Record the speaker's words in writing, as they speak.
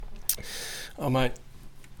Oh, my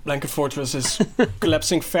blanket fortress is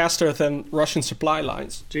collapsing faster than Russian supply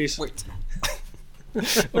lines. Jeez. Wait.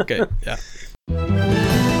 Okay, yeah.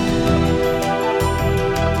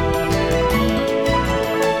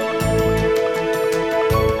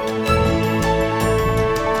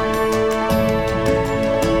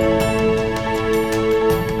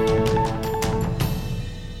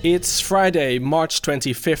 It's Friday, March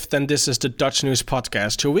 25th, and this is the Dutch News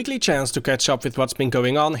Podcast, your weekly chance to catch up with what's been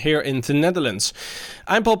going on here in the Netherlands.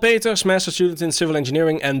 I'm Paul Peters, master student in civil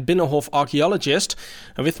engineering and Binnenhof archaeologist.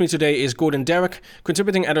 And with me today is Gordon Derrick,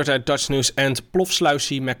 contributing editor at Dutch News, and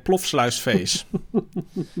Plofsluisie McPlofsluisface.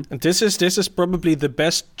 And this is probably the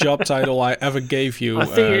best job title I ever gave you, I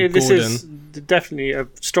think this Gordon. is definitely a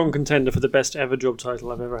strong contender for the best ever job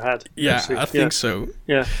title I've ever had. Yeah, actually. I think so.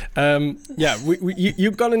 Yeah.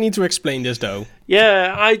 You're gonna need to explain this, though.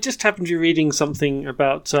 Yeah, I just happened to be reading something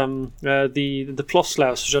about the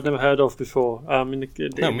Plofsluis, which I'd never heard of before.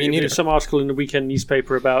 Me neither. Some article in the weekend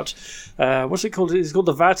newspaper about what's it called? It's called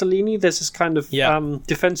the Waterlinie. There's this kind of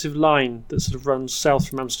defensive line that sort of runs south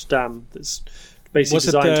from Amsterdam. That's basically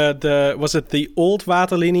designed. Was it the old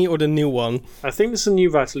Waterlinie or the new one? I think it's a new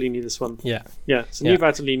Waterlinie. This one. Yeah, it's a new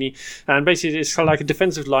Waterlinie, and basically it's kind of like a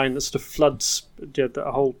defensive line that sort of floods the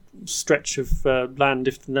whole stretch of land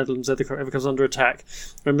if the Netherlands ever comes under attack.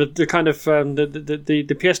 And the kind of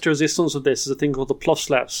the pièce de résistance of this is a thing called the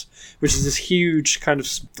Plofsluis, which is this huge kind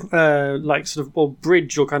of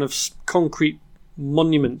bridge or kind of concrete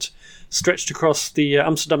monument stretched across the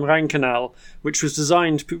Amsterdam Rhine Canal, which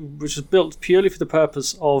was built purely for the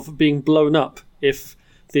purpose of being blown up if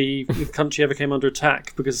the country ever came under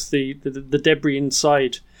attack, because the debris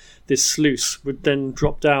inside this sluice would then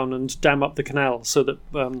drop down and dam up the canal so that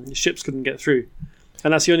ships couldn't get through.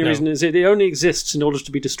 And that's the only reason is it only exists in order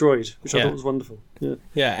to be destroyed, which I thought was wonderful.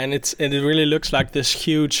 Yeah, and it really looks like this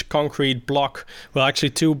huge concrete block. Well,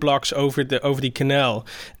 actually, 2 blocks over the canal,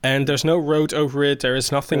 and there's no road over it. There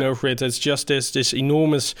is nothing over it. It's just this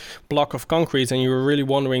enormous block of concrete, and you were really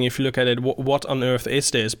wondering, if you look at it, what on earth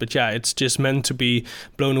is this? But yeah, it's just meant to be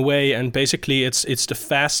blown away, and basically, it's the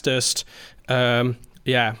fastest.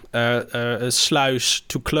 Sluice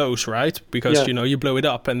to close, right? Because you blow it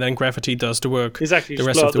up and then gravity does the work. Exactly, the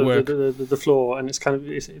rest of the work. The floor, and it's kind of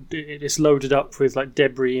it's loaded up with like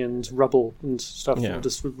debris and rubble and stuff. Yeah. Will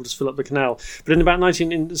just fill up the canal. But in about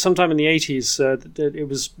sometime in the 80s, it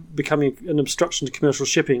was becoming an obstruction to commercial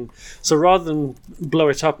shipping. So rather than blow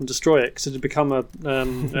it up and destroy it, because it had become a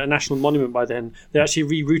national monument by then, they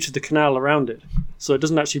actually rerouted the canal around it, so it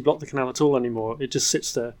doesn't actually block the canal at all anymore. It just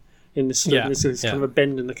sits there in this kind of a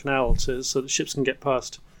bend in the canal so that ships can get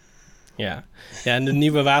past. Yeah, and the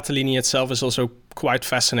Nieuwe Waterlinie itself is also quite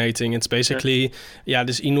fascinating. It's basically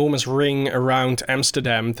this enormous ring around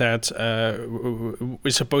Amsterdam that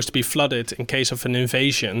is supposed to be flooded in case of an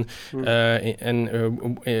invasion, and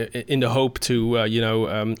in the hope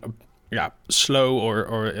to slow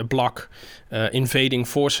or block invading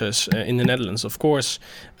forces in the Netherlands. Of course,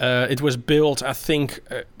 it was built, I think,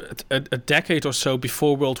 a decade or so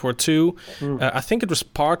before World War II. I think it was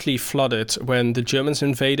partly flooded when the Germans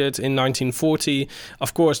invaded in 1940.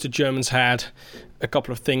 Of course, the Germans had a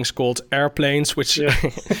couple of things called airplanes, which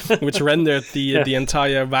which rendered the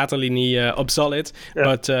entire Waterlinie obsolete.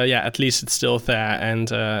 But at least it's still there,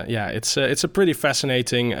 and it's a pretty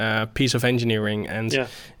fascinating piece of engineering. And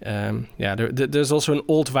there's also an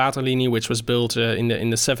old Waterlinie which was built in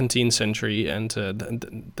the 17th century, and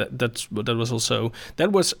that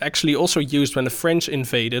was actually also used when the French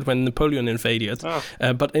invaded, when Napoleon invaded.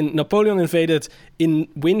 But Napoleon invaded in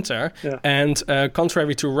winter, and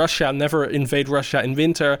contrary to Russia, never invade Russia in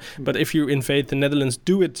winter, but if you invade the Netherlands,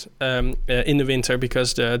 do it in the winter,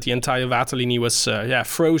 because the entire Waterlinie was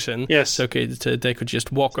frozen. Yes. So they could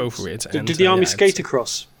just walk over it. Did the army skate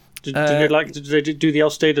across? Did they do the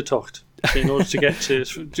Elfstedentocht in order to get to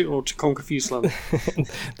conquer Friesland?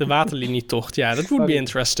 The Waterlinie-tocht, that would be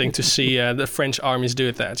interesting to see the French armies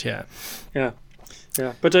do that.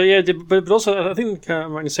 Yeah, but also I think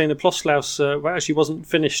I'm right in saying the Plofsluis actually wasn't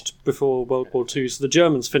finished before World War II, so the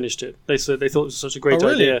Germans finished it. They thought it was such a great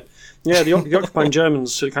idea. Yeah, the occupying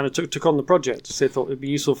Germans kind of took on the project. So they thought it'd be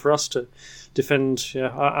useful for us to defend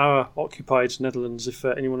our occupied Netherlands if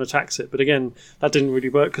anyone attacks it. But again, that didn't really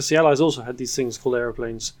work, because the Allies also had these things called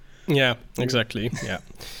aeroplanes. Yeah, exactly.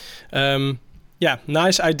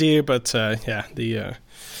 Nice idea, but the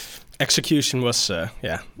execution was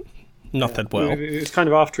not that well. It's kind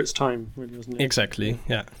of after its time, really, wasn't it? Exactly,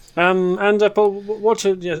 yeah. And Paul, what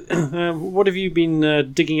have you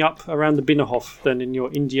been digging up around the Binnenhof then in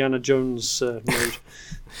your Indiana Jones mode?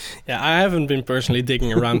 Yeah, I haven't been personally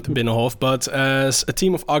digging around the Binnenhof, but a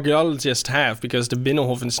team of archaeologists have, because the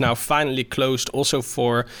Binnenhof is now finally closed also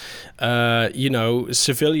for,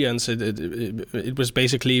 civilians. It was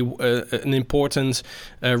basically an important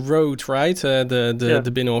road, right?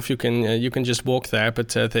 The Binnenhof. You can just walk there, but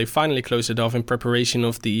they finally closed it off in preparation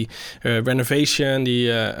of the renovation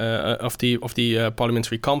of the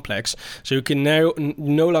parliamentary complex. So you can now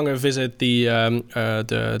no longer visit the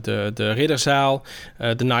Ridderzaal,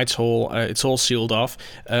 the Knights Hall. It's all sealed off,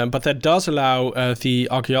 but that does allow the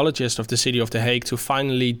archaeologists of the city of The Hague to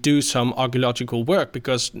finally do some archaeological work,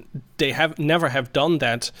 because they have never done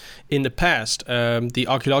that in the past. The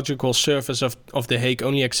archaeological service of The Hague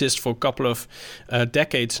only exists for a couple of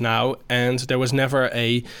decades now, and there was never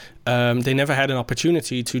they never had an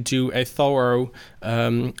opportunity to do a thorough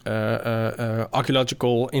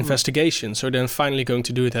archaeological investigation. So they're finally going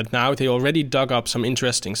to do that now. They already dug up some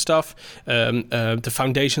interesting stuff. The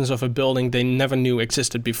foundations of a building they never knew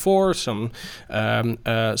existed before. I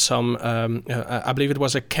believe it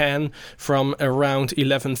was a can from around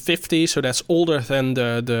 1150. So that's older than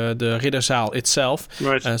the Ridderzaal itself.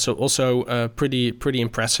 Right. So also pretty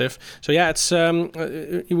impressive. So yeah, it's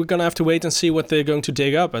we're gonna have to wait and see what they're going to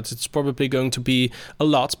dig up. But it's probably going to be a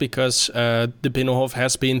lot, because the Binnenhof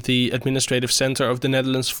has been the administrative center of the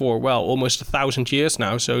Netherlands for, well, almost 1,000 years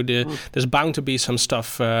now. So there's bound to be some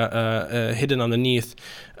stuff hidden underneath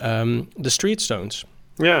the street stones.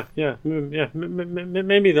 Yeah.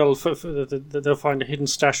 Maybe they'll find a hidden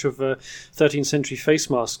stash of 13th century face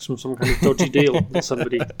masks from some kind of dodgy deal that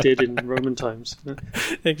somebody did in Roman times.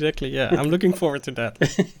 Exactly. Yeah, I'm looking forward to that.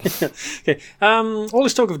 Okay. All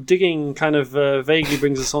this talk of digging kind of vaguely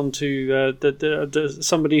brings us on to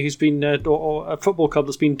somebody who's been or a football club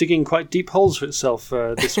that's been digging quite deep holes for itself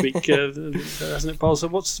this week, hasn't it, Paul? So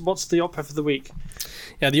what's the ophef of the week?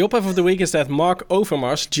 Yeah, the ophef of the week is that Mark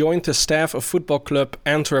Overmars joined the staff of football club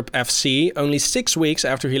Antwerp FC only 6 weeks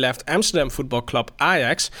after he left Amsterdam football club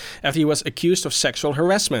Ajax after he was accused of sexual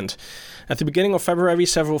harassment. At the beginning of February,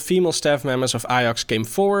 several female staff members of Ajax came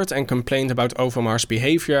forward and complained about Overmars'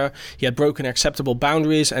 behavior. He had broken acceptable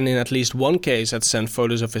boundaries and in at least one case had sent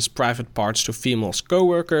photos of his private parts to female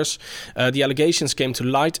co-workers. The allegations came to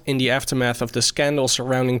light in the aftermath of the scandal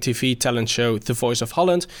surrounding TV talent show The Voice of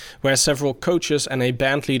Holland, where several coaches and a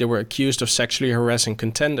band leader were accused of sexually harassing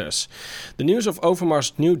contenders. The news of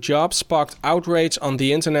Overmars' new job sparked outrage on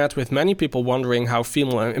the internet, with many people wondering how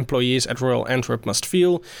female employees at Royal Antwerp must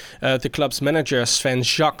feel. The club's manager Sven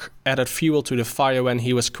Jacques added fuel to the fire when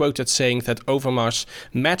he was quoted saying that Overmars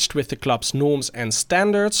matched with the club's norms and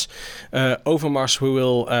standards. Overmars, who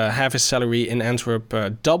will have his salary in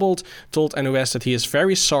Antwerp doubled, told NOS that he is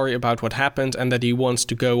very sorry about what happened and that he wants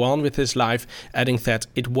to go on with his life, adding that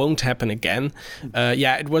it won't happen again.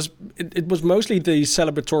 It was mostly the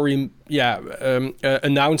celebratory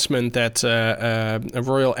announcement that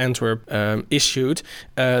Royal Antwerp issued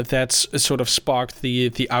that sort of sparked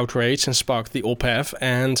the outrage and sparked the ophef.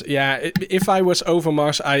 And if I was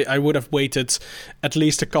Overmars, I would have waited at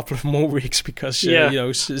least a couple of more weeks, because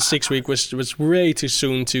 6 weeks was way too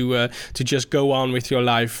soon to just go on with your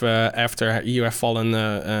life after you have fallen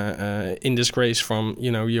in disgrace from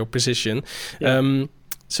your position.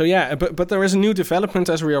 But there is a new development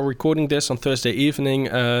as we are recording this on Thursday evening.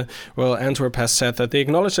 Royal Antwerp has said that they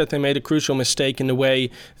acknowledge that they made a crucial mistake in the way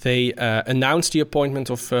they announced the appointment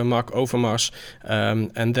of Mark Overmars,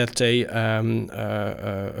 and that they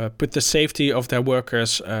put the safety of their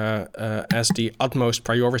workers as the utmost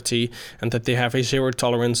priority, and that they have a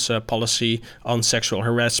zero-tolerance policy on sexual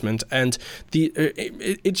harassment. And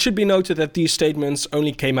it should be noted that these statements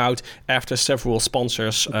only came out after several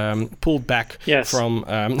sponsors pulled back from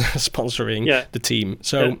sponsoring the team.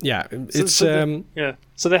 So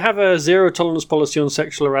they have a zero-tolerance policy on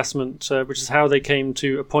sexual harassment, which is how they came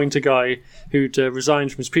to appoint a guy who'd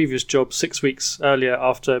resigned from his previous job 6 weeks earlier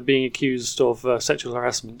after being accused of sexual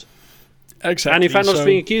harassment. Exactly. And he found out was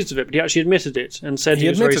being accused of it, but he actually admitted it and said he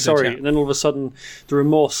was very sorry. And then all of a sudden, the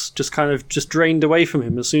remorse just drained away from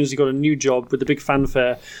him as soon as he got a new job with a big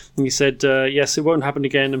fanfare. And he said, yes, it won't happen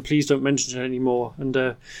again, and please don't mention it anymore. And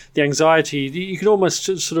the anxiety, you could almost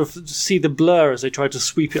sort of see the blur as they tried to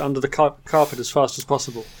sweep it under the carpet as fast as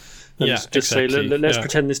possible. And say, let's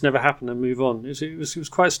pretend this never happened and move on. It was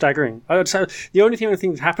quite staggering. I would say the only thing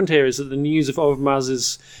that happened here is that the news of how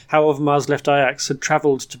Overmars left Ajax had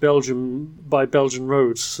travelled to Belgium by Belgian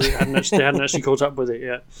roads. So they hadn't actually caught up with it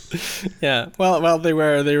yet. Yeah, well, they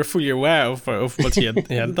were fully aware of what he had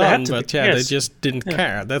done, they just didn't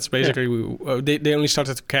care. That's basically they only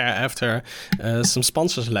started to care after some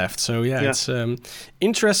sponsors left. So it's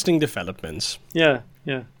interesting developments. Yeah.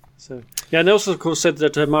 So and they also, of course, said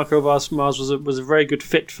that Marco Overmars was a very good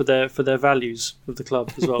fit for their values of the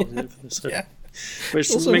club as well. So,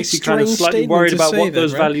 which also makes you kind of slightly worried about what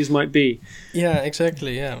those values might be. Yeah,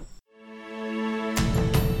 exactly. Yeah.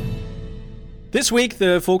 This week,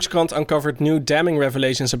 the Volkskrant uncovered new damning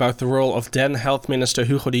revelations about the role of then Health Minister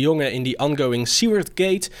Hugo de Jonge in the ongoing Siewert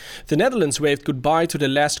Gate. The Netherlands waved goodbye to the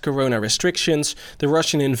last corona restrictions. The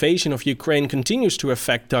Russian invasion of Ukraine continues to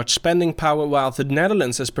affect Dutch spending power, while the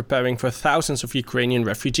Netherlands is preparing for thousands of Ukrainian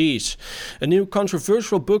refugees. A new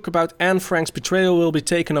controversial book about Anne Frank's betrayal will be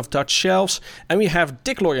taken off Dutch shelves. And we have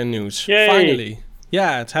Dick Lawyer news. Yay! Finally.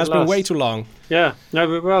 Yeah, it has been way too long. Yeah,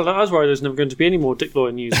 no, well, I was worried there's never going to be any more Dick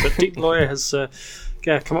Lawyer news, but Dick Lawyer has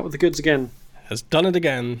come up with the goods again. Has done it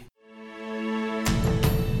again.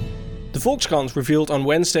 The Volkskrant revealed on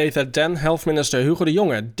Wednesday that then Health Minister Hugo de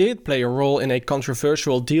Jonge did play a role in a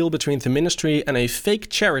controversial deal between the ministry and a fake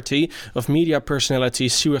charity of media personality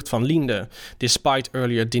Siewert van Liende, despite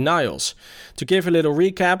earlier denials. To give a little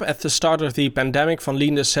recap, at the start of the pandemic, Van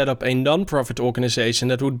Liende set up a non-profit organization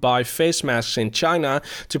that would buy face masks in China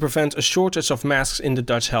to prevent a shortage of masks in the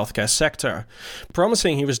Dutch healthcare sector.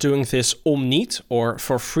 Promising he was doing this om niet, or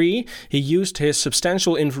for free, he used his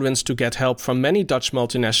substantial influence to get help from many Dutch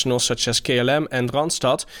multinationals such as KLM and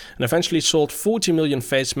Randstad, and eventually sold 40 million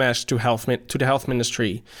face masks to the health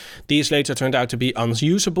ministry. These later turned out to be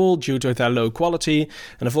unusable due to their low quality,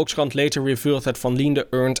 and the Volkskrant later revealed that Van Liende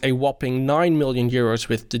earned a whopping 9 million euros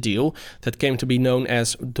with the deal that came to be known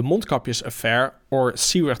as the Mondkapjes affair, or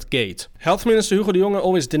Siewert Gate. Health Minister Hugo de Jonge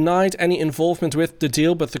always denied any involvement with the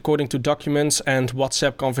deal, but according to documents and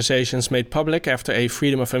WhatsApp conversations made public after a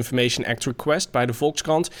Freedom of Information Act request by the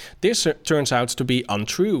Volkskrant, this turns out to be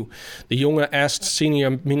untrue. De Jonge asked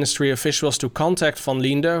senior ministry officials to contact Van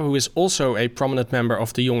Liende, who is also a prominent member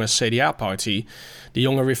of de Jonge's CDA party. De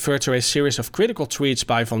Jonge referred to a series of critical tweets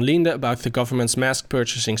by Van Liende about the government's mask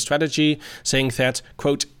purchasing strategy, saying that,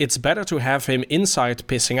 quote, "It's better to have him inside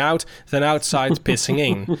pissing out than outside pissing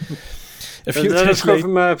in." A few days later,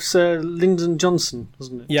 from Sir Lyndon Johnson,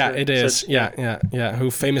 wasn't it? Yeah, it is. Yeah. Who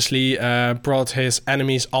famously brought his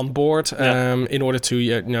enemies on board in order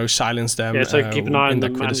to, silence them. Yeah, so keep an eye on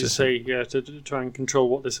them, as you say, to try and control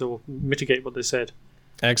what they said or mitigate what they said.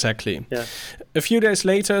 Exactly. Yeah. A few days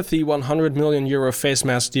later, the 100 million euro face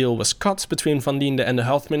mask deal was cut between Van Liende and the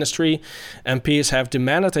Health Ministry. MPs have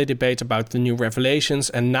demanded a debate about the new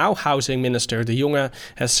revelations, and now Housing Minister De Jonge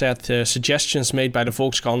has said the suggestions made by the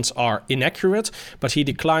Volkskrant are inaccurate, but he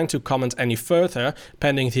declined to comment any further,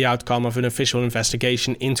 pending the outcome of an official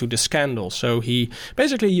investigation into the scandal. So he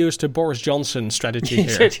basically used the Boris Johnson strategy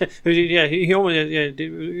here.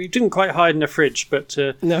 He didn't quite hide in a fridge, but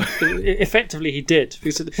no. Effectively he did.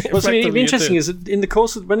 What's interesting is that in the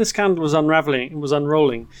course of when the scandal was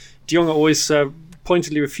unrolling, De Jonge always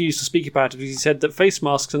pointedly refused to speak about it because he said that face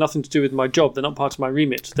masks are nothing to do with my job; they're not part of my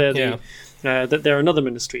remit. They're that they're another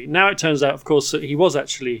ministry. Now it turns out, of course, that he was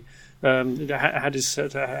actually was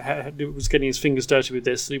getting his fingers dirty with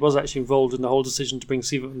this. He was actually involved in the whole decision to bring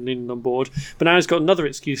Siewert van Liende on board. But now he's got another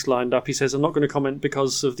excuse lined up. He says, "I'm not going to comment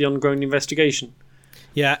because of the ongoing investigation."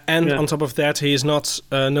 Yeah, and on top of that, he is not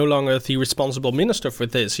no longer the responsible minister for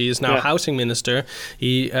this. He is now housing minister.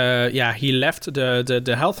 He left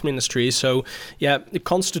the health ministry. So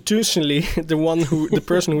constitutionally, the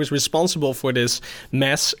person who is responsible for this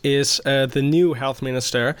mess is the new health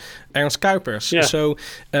minister, Ernst Kuipers. Yeah. So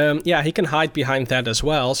he can hide behind that as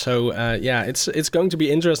well. So it's going to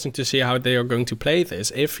be interesting to see how they are going to play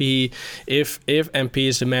this. If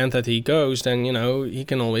MPs demand that he goes, then he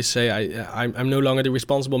can always say I'm no longer the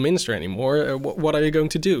responsible minister anymore. What are you going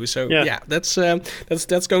to do? So that's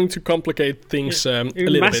going to complicate things a little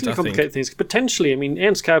bit. Massively complicate things. Potentially, I mean,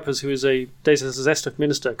 Ernst Kuipers, who is a D66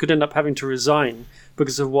 minister, could end up having to resign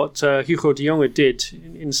because of what Hugo de Jonge did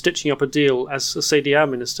in stitching up a deal as a CDA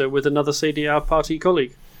minister with another CDA party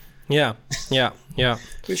colleague. Yeah.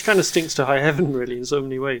 Which kind of stinks to high heaven, really, in so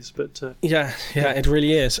many ways. But it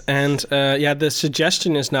really is. And the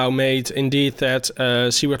suggestion is now made, indeed, that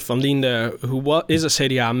Siewert van Liende, who is a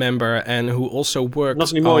CDA member and who also worked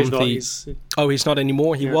not anymore, he's not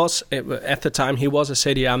anymore. He was, at the time, he was a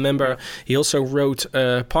CDA member. He also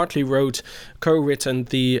co-written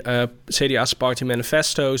the CDA's party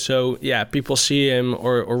manifesto. So, people see him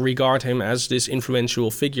or regard him as this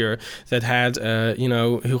influential figure that had,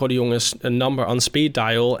 Hugo de Jonge's number on speed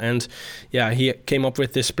dial, and he came up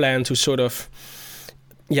with this plan to sort of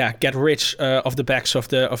get rich off the backs of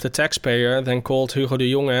the taxpayer, then called Hugo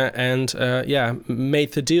de Jonge and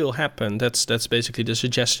made the deal happen. That's basically the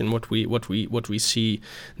suggestion what we see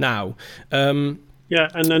now. And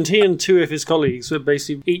he and two of his colleagues were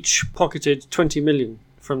basically each pocketed 20 million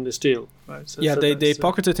from this deal, right? So, yeah, they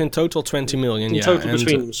pocketed in total 20 million. In total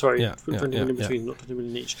between them, sorry. 20 million between, not 20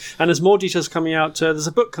 million each. And there's more details coming out. There's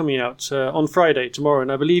a book coming out on Friday, tomorrow,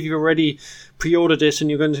 and I believe you've already pre-ordered it, and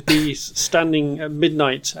you're going to be standing at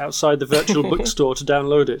midnight outside the virtual bookstore to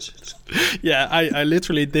download it. Yeah, I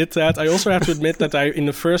literally did that. I also have to admit that in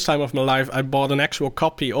the first time of my life, I bought an actual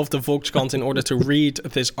copy of the Volkskrant in order to read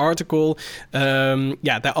this article.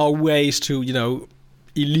 There are ways to,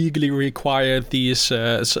 illegally require these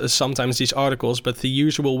sometimes these articles, but the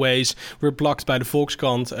usual ways were blocked by the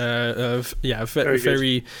Volkskrant.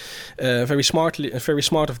 Very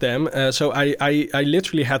smart of them. So I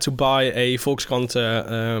literally had to buy a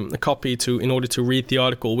Volkskrant a copy in order to read the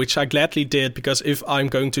article, which I gladly did, because if I'm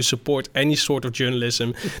going to support any sort of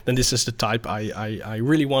journalism, then this is the type I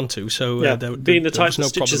really want to. So being the type that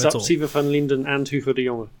stitches up Siewert van Linden and Hugo de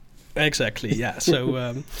Jonge. Exactly, yeah.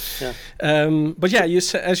 So, but yeah,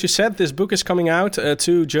 as you said, this book is coming out.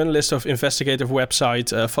 Two journalists of investigative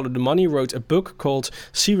website Follow the Money wrote a book called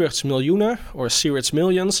Siewert's Miljoenen, or Siewert's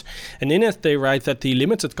Millions, and in it they write that the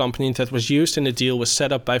limited company that was used in the deal was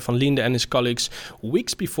set up by Van Linde and his colleagues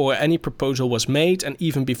weeks before any proposal was made, and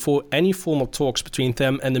even before any formal talks between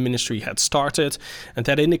them and the ministry had started. And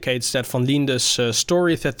that indicates that Van Linde's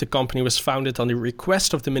story that the company was founded on the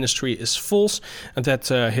request of the ministry is false, and that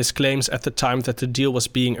his claims at the time that the deal was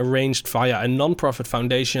being arranged via a non-profit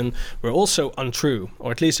foundation were also untrue,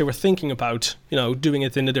 or at least they were thinking about, doing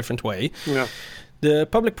it in a different way. Yeah. The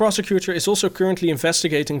public prosecutor is also currently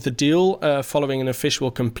investigating the deal following an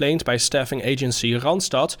official complaint by staffing agency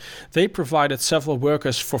Randstad. They provided several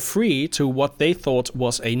workers for free to what they thought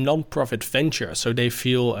was a non-profit venture. So they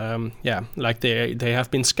feel, like they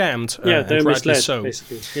have been scammed. They're misled, so.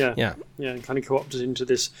 Basically. Yeah, and kind of co-opted into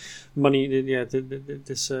this money,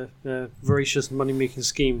 this voracious money-making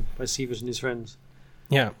scheme by Siewert and his friends.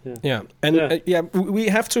 And we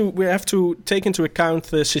have to take into account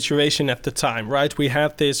the situation at the time, right? We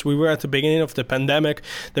were at the beginning of the pandemic.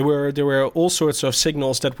 There were all sorts of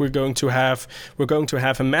signals that we're going to have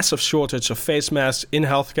a massive shortage of face masks in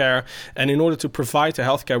healthcare, and in order to provide the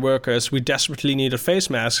healthcare workers, we desperately needed face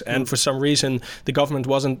masks, and for some reason the government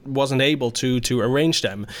wasn't able to arrange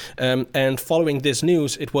them. And following this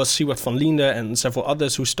news, it was Siewert van Linde and several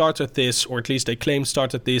others who started this, or at least they claim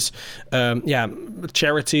started this,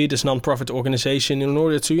 charity, this non-profit organization, in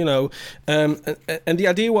order to, and the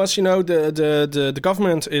idea was, the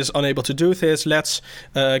government is unable to do this. Let's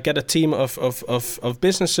get a team of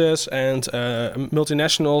businesses and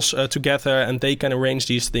multinationals together, and they can arrange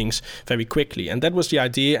these things very quickly. And that was the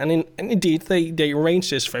idea. And indeed, they arranged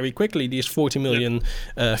this very quickly. These 40 million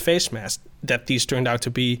face masks. That these turned out to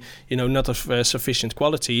be, not of sufficient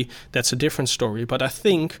quality, that's a different story. But I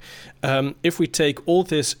think if we take all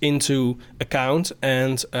this into account,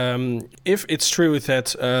 and if it's true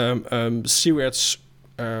that Siewert's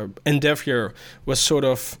endeavor was sort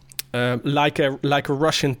of like a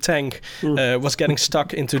Russian tank was getting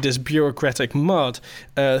stuck into this bureaucratic mud,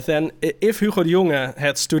 then if Hugo de Jonge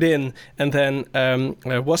had stood in and then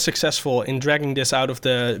was successful in dragging this out of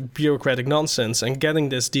the bureaucratic nonsense and getting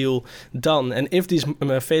this deal done, and if these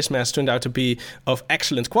face masks turned out to be of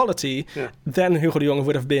excellent quality, then Hugo de Jonge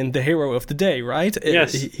would have been the hero of the day, right?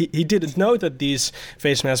 Yes. He didn't know that these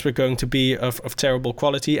face masks were going to be of terrible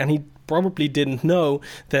quality, and he probably didn't know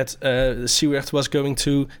that Siewert was going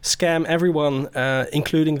to scam everyone,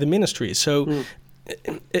 including the ministry. So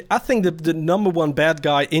I think the number one bad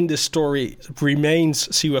guy in this story remains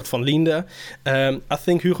Siewert van Linde. I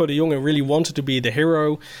think Hugo de Jonge really wanted to be the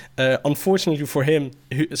hero. Unfortunately for him,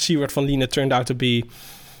 Siewert van Linde turned out to be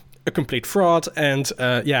a complete fraud, and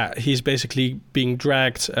he's basically being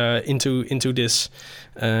dragged into this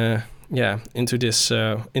into this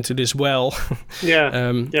well.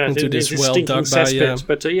 Into this well dug by.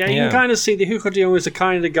 But you can kind of see that Hugo de Jonge is the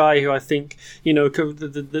kind of guy who I think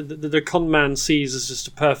the con man sees as just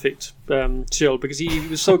a perfect shield, because he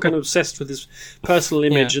was so kind of obsessed with his personal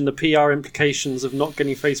image and the PR implications of not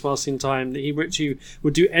getting face masks in time that he would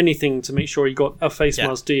do anything to make sure he got a face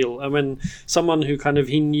mask deal. And when someone who kind of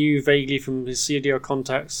he knew vaguely from his CDO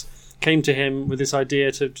contacts came to him with this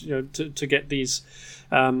idea to get these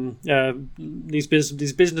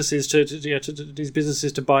businesses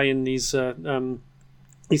to buy in these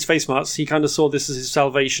face masks, he kind of saw this as his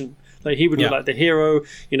salvation. Like he would look like the hero,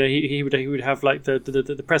 he would have like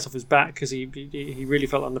the press off his back, because he really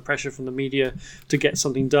felt under pressure from the media to get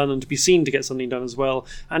something done and to be seen to get something done as well.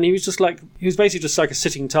 And he was basically just like a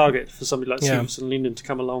sitting target for somebody like Siewert and Linden to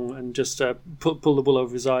come along and just pull the wool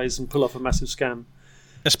over his eyes and pull off a massive scam.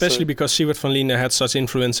 Especially because Siewert van Liende had such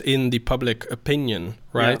influence in the public opinion,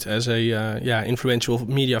 right? As a influential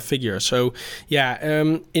media figure. So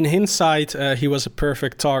in hindsight, he was a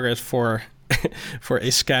perfect target for for a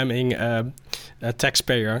scamming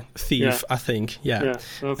taxpayer thief, I think. Yeah.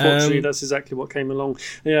 Unfortunately, that's exactly what came along.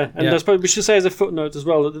 Yeah, and I suppose we should say as a footnote as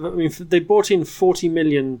well, I mean, they bought in 40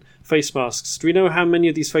 million face masks. Do we know how many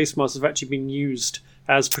of these face masks have actually been used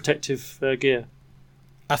as protective gear?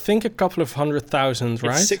 I think a couple of 100,000,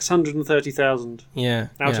 right? It's 630,000. Yeah.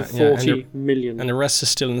 Out of 40 million. And the rest is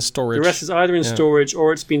still in storage. The rest is either in storage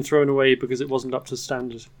or it's been thrown away because it wasn't up to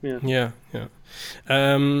standard. Yeah.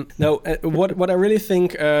 What I really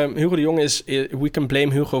think Hugo de Jong we can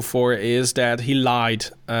blame Hugo for is that he lied.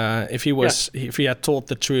 If he had told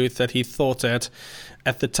the truth, that he thought that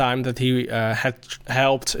at the time that he had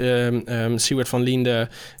helped Siewert van Liende,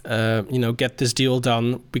 get this deal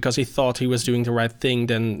done because he thought he was doing the right thing,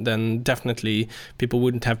 then definitely people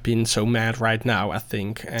wouldn't have been so mad right now, I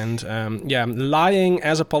think. And lying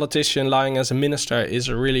as a politician, lying as a minister is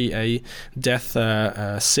really a death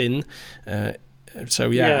sin. I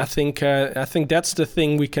think that's the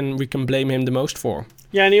thing we can blame him the most for.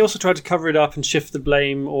 Yeah, and he also tried to cover it up and shift the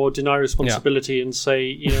blame or deny responsibility and say,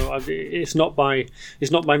 it's not my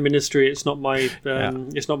ministry, it's not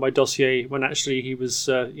my dossier. When actually he was,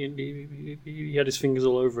 he had his fingers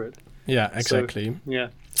all over it. Yeah, exactly.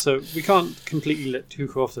 So we can't completely let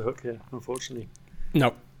Hugo off the hook here, unfortunately.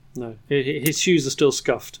 No, his shoes are still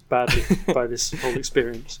scuffed badly by this whole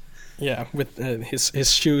experience. Yeah, with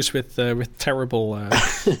his shoes with terrible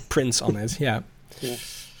prints on it. Yeah.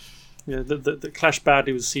 Yeah, the clash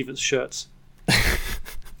badly with Sievert's shirts.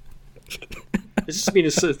 It's just been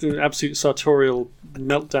an absolute sartorial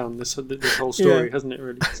meltdown, this whole story, hasn't it,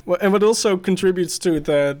 really? Well, and what also contributes to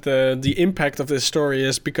the impact of this story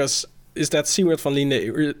is that Siewert van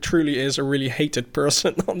Liende truly is a really hated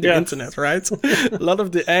person on the internet, right? A lot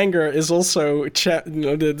of the anger is also,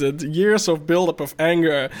 the years of buildup of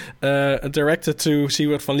anger directed to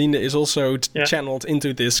Siewert van Liende is also channeled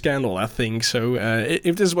into this scandal, I think. So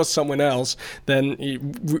if this was someone else, then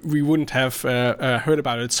we wouldn't have heard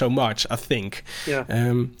about it so much, I think. He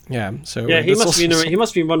must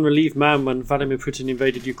have been one relieved man when Vladimir Putin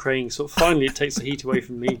invaded Ukraine. So finally, it takes the heat away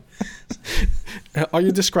from me. Are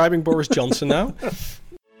you describing Boris Johnson now?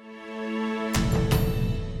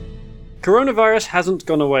 Coronavirus hasn't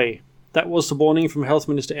gone away. That was the warning from Health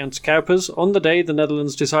Minister Ernst Kuipers on the day the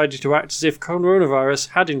Netherlands decided to act as if coronavirus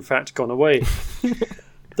had in fact gone away.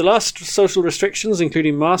 The last social restrictions,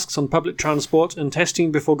 including masks on public transport and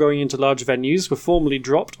testing before going into large venues, were formally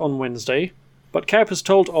dropped on Wednesday, but Kuipers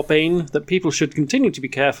told Op1 that people should continue to be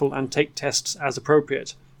careful and take tests as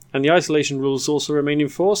appropriate. And the isolation rules also remain in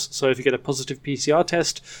force, so if you get a positive PCR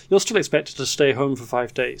test, you're still expected to stay home for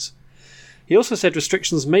 5 days. He also said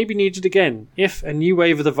restrictions may be needed again if a new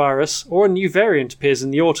wave of the virus or a new variant appears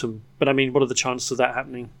in the autumn. But I mean, what are the chances of that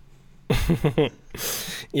happening? The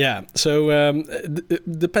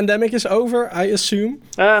pandemic is over, I assume?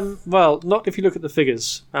 Well, not if you look at the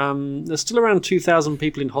figures. There's still around 2,000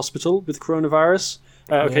 people in hospital with coronavirus.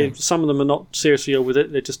 Some of them are not seriously ill with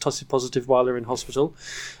it. They just tested positive while they're in hospital.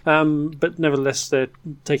 But nevertheless, they're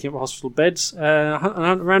taking up hospital beds.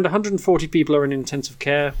 Around 140 people are in intensive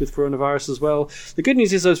care with coronavirus as well. The good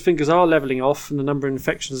news is those figures are levelling off and the number of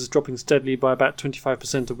infections is dropping steadily by about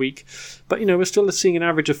 25% a week. But, we're still seeing an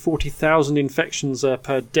average of 40,000 infections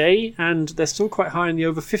per day, and they're still quite high in the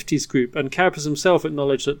over 50s group. And Kuipers himself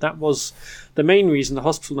acknowledged that was the main reason the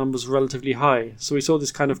hospital numbers were relatively high. So we saw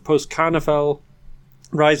this kind of post-carnival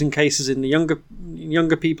rise in cases in the younger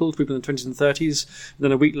people in the 20s and 30s. And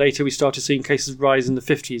then a week later, we started seeing cases rise in the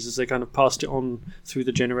 50s as they kind of passed it on through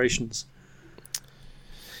the generations.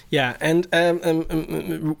 Yeah, and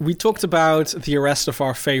we talked about the arrest of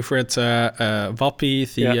our favorite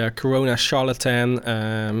Wappie, the Corona charlatan,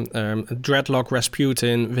 dreadlock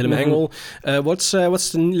Rasputin, Willem Engel. What's the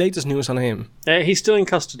latest news on him? He's still in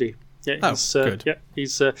custody. Good. He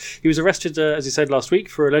was arrested, as he said last week,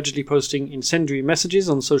 for allegedly posting incendiary messages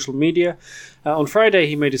on social media. On Friday,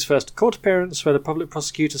 he made his first court appearance, where the public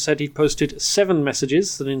prosecutor said he'd posted 7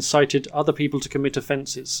 messages that incited other people to commit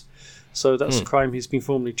offences. So that's a crime he's been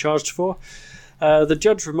formally charged for. The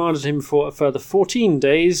judge remanded him for a further 14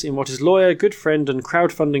 days in what his lawyer, good friend and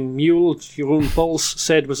crowdfunding mule, Jeroen Pols,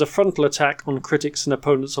 said was a frontal attack on critics and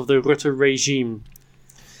opponents of the Rutte regime.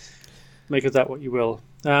 Make of that what you will.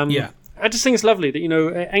 I just think it's lovely that,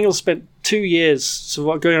 Engels spent 2 years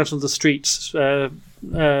going out on the streets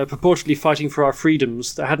purportedly fighting for our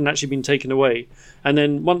freedoms that hadn't actually been taken away. And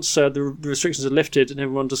then once the restrictions are lifted and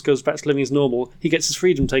everyone just goes back to living as normal, he gets his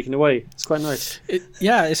freedom taken away. It's quite nice.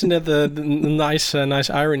 Isn't that the nice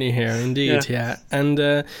irony here? Indeed, yeah.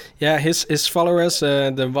 And his followers,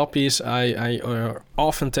 the Wappies, I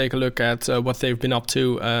often take a look at what they've been up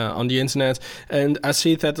to on the internet, and I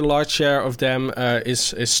see that a large share of them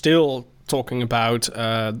is still talking about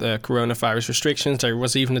the coronavirus restrictions. There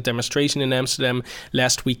was even a demonstration in Amsterdam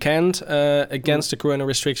last weekend against the corona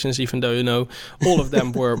restrictions, even though, all of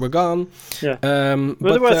them were gone. Yeah. But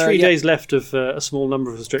there were 3 days left of a small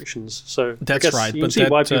number of restrictions. So that's I guess right. You can see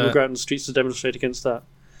why people go out in the streets to demonstrate against that.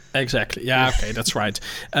 Exactly. Yeah, okay, that's right.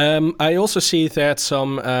 I also see that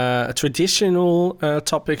some traditional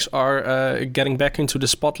topics are getting back into the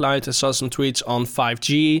spotlight. I saw some tweets on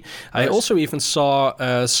 5G. Nice. I also even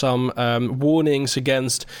saw some warnings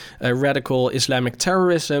against radical Islamic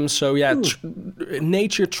terrorism. So,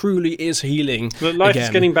 nature truly is healing. But life is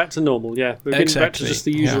getting back to normal, yeah. We're getting back to just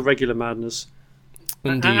the usual regular madness.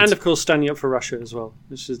 Indeed. And, of course, standing up for Russia as well.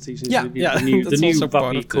 Which is the new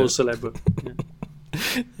Vapi cause célèbre.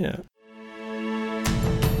 Yeah.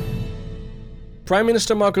 Prime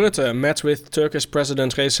Minister Mark Rutte met with Turkish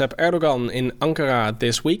President Recep Erdogan in Ankara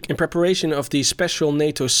this week in preparation of the special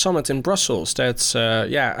NATO summit in Brussels. That's,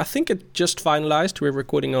 I think it just finalized. We're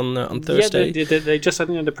recording on Thursday. Yeah, they just had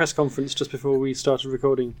the press conference just before we started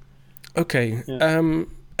recording. Okay. Yeah.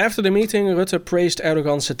 After the meeting, Rutte praised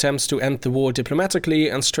Erdogan's attempts to end the war diplomatically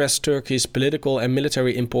and stressed Turkey's political and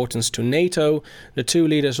military importance to NATO. The two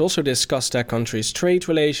leaders also discussed their countries' trade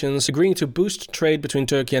relations, agreeing to boost trade between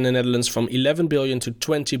Turkey and the Netherlands from 11 billion to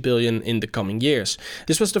 20 billion in the coming years.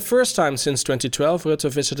 This was the first time since 2012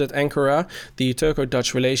 Rutte visited Ankara. The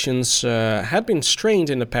Turco-Dutch relations had been strained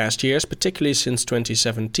in the past years, particularly since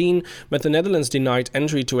 2017, but the Netherlands denied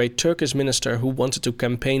entry to a Turkish minister who wanted to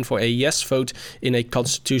campaign for a yes vote in a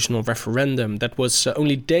constitutional referendum. That was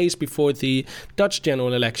only days before the Dutch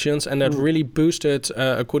general elections, and that really boosted,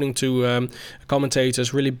 according to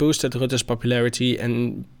commentators, really boosted Rutte's popularity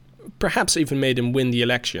and perhaps even made him win the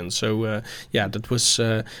election. So, that was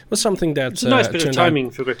something that... It's a nice bit of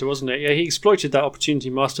timing for Rutte, wasn't it? Yeah, he exploited that opportunity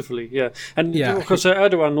masterfully, And, of course,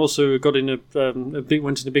 Erdogan also got in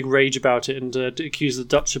went in a big rage about it and accused the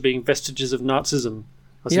Dutch of being vestiges of Nazism,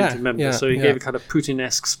 I seem to remember. So he gave a kind of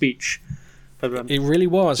Putin-esque speech. It really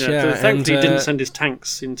was, Thankfully, he didn't send his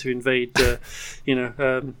tanks in to invade, into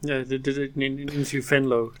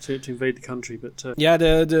Venlo to invade the country. But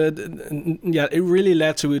it really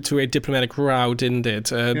led to a diplomatic row, didn't it?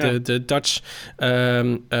 The Dutch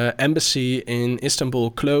embassy in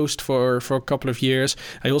Istanbul closed for a couple of years.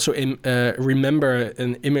 I also remember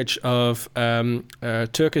an image of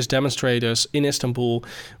Turkish demonstrators in Istanbul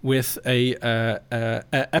with a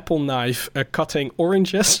apple knife cutting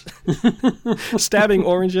oranges. Stabbing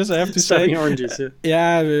oranges, I have to say. Stabbing oranges,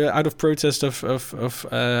 out of protest of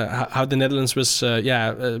how the Netherlands was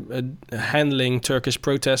handling Turkish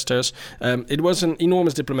protesters. It was an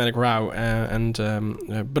enormous diplomatic row,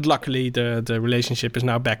 but luckily the relationship is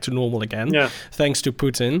now back to normal again, thanks to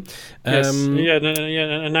Putin.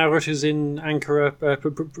 And now Russia's in Ankara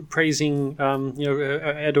praising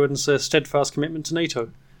Erdogan's steadfast commitment to NATO.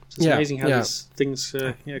 So it's amazing how these things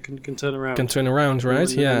can turn around. Can turn around, right?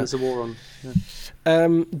 There's a war on.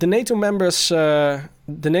 The NATO member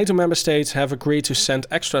states have agreed to send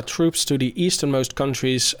extra troops to the easternmost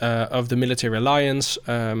countries of the military alliance.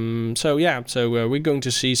 So we're going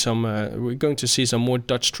to see some more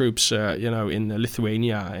Dutch troops, in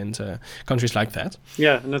Lithuania and countries like that.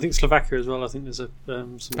 Yeah, and I think Slovakia as well. I think there's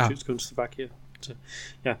some troops going to Slovakia.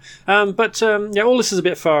 All this is a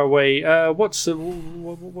bit far away. What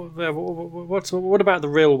about the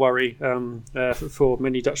real worry for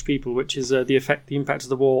many Dutch people, which is the impact of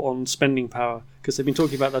the war on spending power? Because they've been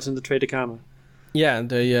talking about that in the Tweede Kamer. Yeah,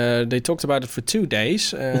 they talked about it for 2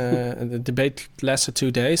 days. The debate lasted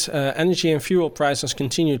 2 days. Energy and fuel prices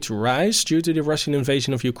continue to rise due to the Russian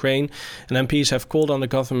invasion of Ukraine, and MPs have called on the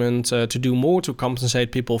government to do more to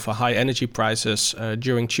compensate people for high energy prices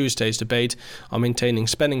during Tuesday's debate on maintaining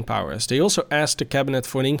spending powers. They also asked the cabinet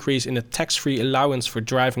for an increase in the tax-free allowance for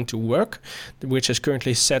driving to work, which is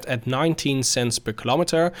currently set at 19 cents per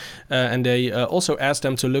kilometer, and they also asked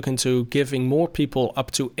them to look into giving more people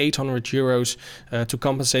up to €800 to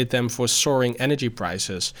compensate them for soaring energy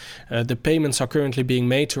prices. The payments are currently being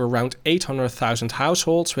made to around 800,000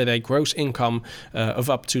 households with a gross income of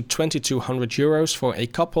up to 2,200 euros for a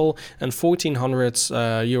couple and 1,400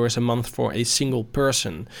 euros a month for a single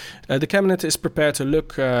person. The cabinet is prepared to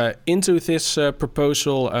look into this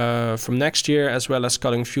proposal from next year, as well as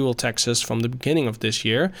cutting fuel taxes from the beginning of this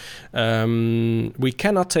year. We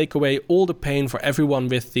cannot take away all the pain for everyone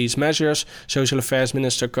with these measures, Social Affairs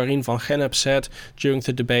Minister Karine van Gennep said during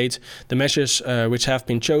the debate. The measures which have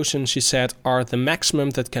been chosen, she said, are the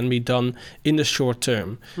maximum that can be done in the short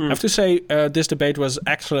term. I have to say, this debate was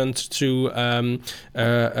excellent to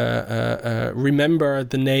remember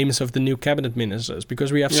the names of the new cabinet ministers,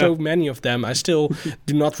 because we have so many of them. I still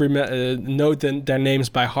do not know their names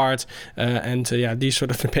by heart, and these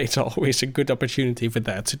sort of debates are always a good opportunity for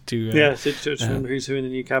that. To remember who's who in the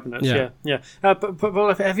new cabinet.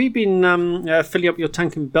 But have you been filling up your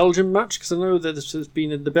tank in Belgium much? Because I know that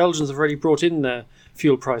the Belgians have already brought in their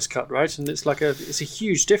fuel price cut, right? And it's a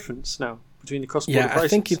huge difference now between the cross-border prices. I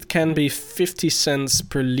think it can be 50 cents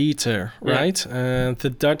per liter, right?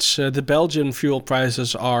 The Belgian fuel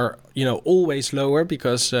prices are, always lower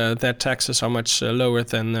because their taxes are much lower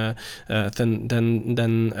than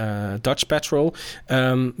Dutch petrol.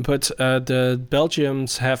 But the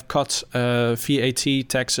Belgians have cut VAT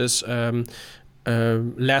taxes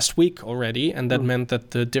last week already, and that meant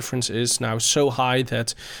that the difference is now so high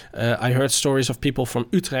that I heard stories of people from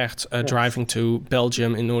Utrecht driving to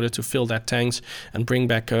Belgium in order to fill their tanks and bring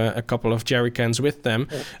back a couple of jerry cans with them.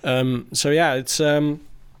 It's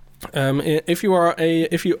if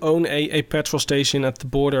you own a petrol station at the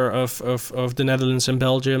border of the Netherlands and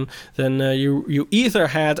Belgium, then you either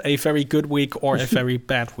had a very good week or a very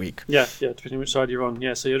bad week. Depending which side you're on.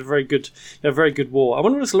 Yeah, so you had a very good war. I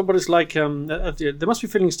wonder what it's like. There must be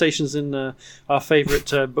filling stations in our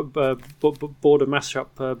favourite border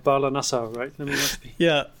mashup, Bar-la-Nassau, right? I mean, must be.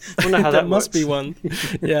 Yeah, I wonder how that must be one.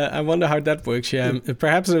 Yeah, I wonder how that works. Yeah,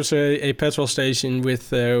 perhaps there's a petrol station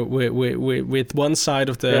with one side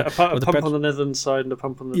of the. A pump on the Netherlands side and a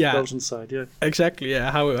pump on the Belgian side, Exactly,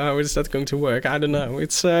 How is that going to work? I don't know.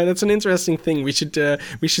 It's that's an interesting thing. We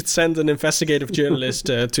should send an investigative journalist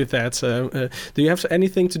to that. Do you have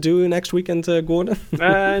anything to do next weekend, Gordon?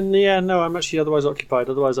 No, I'm actually otherwise occupied.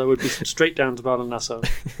 Otherwise, I would be straight down to Bar-la-Nassau.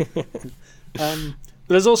 But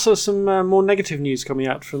there's also some more negative news coming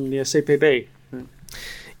out from the CPB.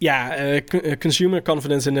 Consumer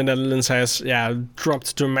confidence in the Netherlands has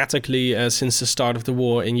dropped dramatically since the start of the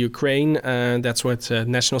war in Ukraine. That's what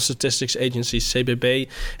National Statistics Agency CBB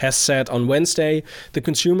has said on Wednesday. The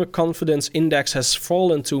consumer confidence index has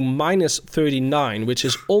fallen to minus 39, which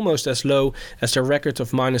is almost as low as the record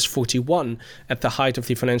of minus 41 at the height of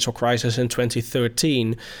the financial crisis in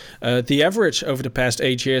 2013. The average over the past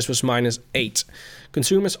 8 years was minus 8.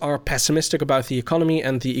 Consumers are pessimistic about the economy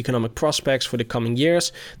and the economic prospects for the coming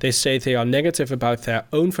years. They say they are negative about their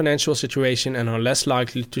own financial situation and are less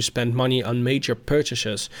likely to spend money on major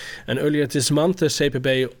purchases. And earlier this month, the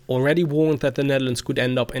CPB already warned that the Netherlands could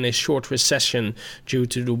end up in a short recession due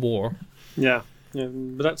to the war. Yeah,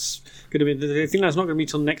 but that's going to be. I think that's not going to be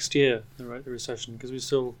till next year, right? The recession, because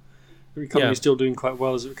the economy is still doing quite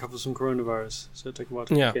well as it recovers from coronavirus, so it'll take a while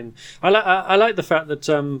to kick in. I like the fact that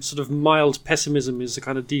sort of mild pessimism is the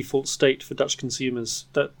kind of default state for Dutch consumers.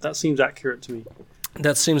 That seems accurate to me.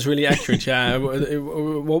 That seems really accurate.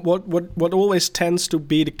 What always tends to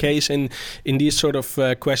be the case in these sort of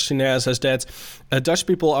questionnaires is that Dutch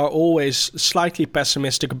people are always slightly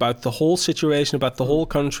pessimistic about the whole situation, about the whole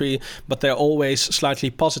country, but they're always slightly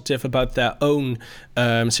positive about their own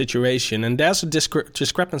situation. And there's a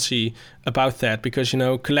discrepancy about that because,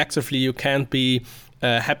 collectively you can't be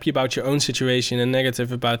happy about your own situation and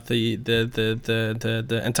negative about the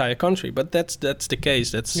entire country, but that's the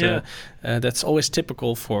case. That's always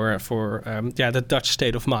typical for the Dutch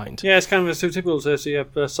state of mind. Yeah, it's kind of a typical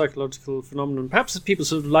psychological phenomenon. Perhaps people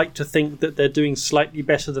sort of like to think that they're doing slightly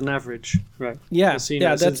better than average, right?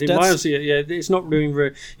 It's not doing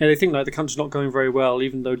very. They think like the country's not going very well,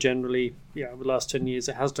 even though generally, over the last 10 years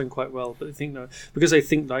it has done quite well. But they think because they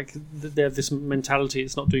think like they have this mentality,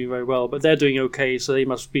 it's not doing very well, but they're doing okay. So they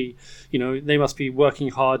must be, they must be working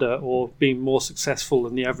harder or being more successful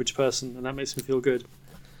than the average person, and that makes them feel good.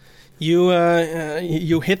 You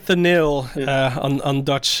hit the nail on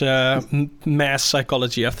Dutch mass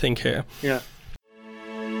psychology, I think, here. Yeah.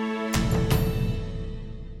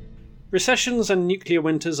 Recessions and nuclear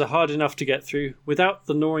winters are hard enough to get through without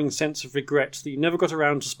the gnawing sense of regret that you never got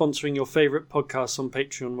around to sponsoring your favourite podcasts on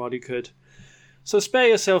Patreon while you could. So spare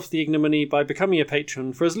yourself the ignominy by becoming a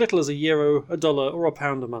patron for as little as €1, $1 or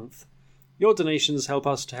 £1 a month. Your donations help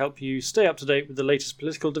us to help you stay up to date with the latest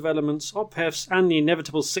political developments, op-hefs, and the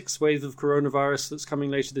inevitable sixth wave of coronavirus that's coming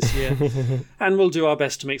later this year, and we'll do our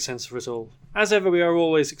best to make sense of it all. As ever, we are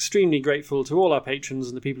always extremely grateful to all our patrons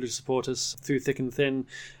and the people who support us through thick and thin,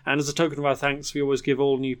 and as a token of our thanks, we always give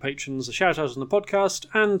all new patrons a shout-out on the podcast,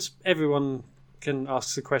 and everyone can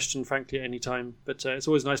ask a question, frankly, at any time. But it's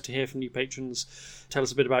always nice to hear from new patrons. Tell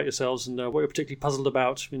us a bit about yourselves and what you're particularly puzzled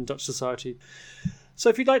about in Dutch society. So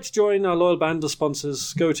if you'd like to join our loyal band of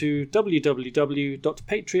sponsors, go to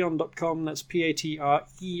www.patreon.com, that's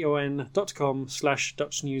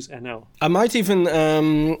patreon.com/DutchNewsNL. I might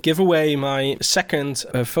even give away my second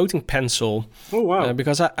voting pencil. Oh, wow.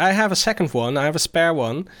 Because I have a second one, I have a spare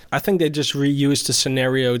one. I think they just reused the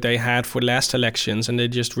scenario they had for last elections and they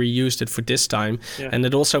just reused it for this time. Yeah. And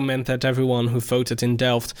it also meant that everyone who voted in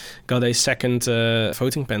Delft got a second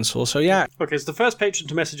voting pencil. So yeah. Okay, so the first patron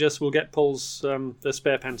to message us will get Paul's the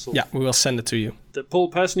spare pencil. Yeah, we will send it to you. That Paul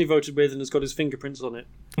personally voted with and has got his fingerprints on it.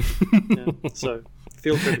 Yeah, so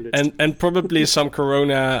feel privileged. And probably some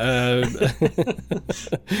corona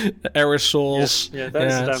aerosols. Yeah,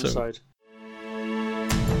 that's the downside.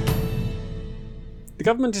 The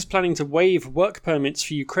government is planning to waive work permits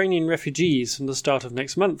for Ukrainian refugees from the start of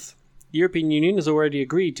next month. The European Union has already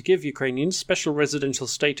agreed to give Ukrainians special residential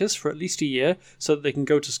status for at least a year so that they can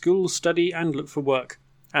go to school, study and look for work.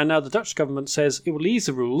 And now the Dutch government says it will ease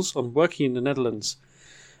the rules on working in the Netherlands.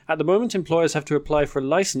 At the moment, employers have to apply for a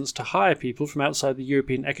license to hire people from outside the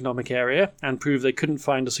European Economic Area and prove they couldn't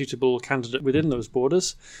find a suitable candidate within those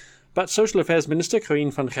borders. But Social Affairs Minister Corien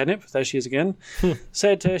van Gennep, there she is again,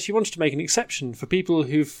 said she wants to make an exception for people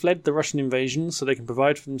who've fled the Russian invasion so they can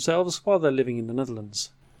provide for themselves while they're living in the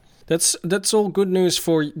Netherlands. That's all good news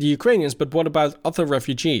for the Ukrainians, but what about other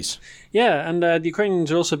refugees? Yeah, and the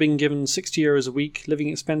Ukrainians are also being given €60 a week living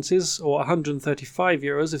expenses, or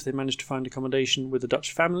 €135 if they manage to find accommodation with a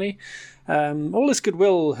Dutch family. All this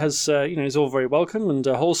goodwill has, is all very welcome and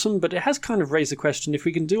wholesome, but it has kind of raised the question: if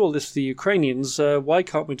we can do all this for the Ukrainians, why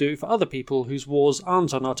can't we do it for other people whose wars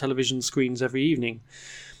aren't on our television screens every evening?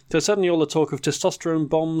 So suddenly all the talk of testosterone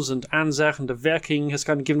bombs and Anzac and Verking has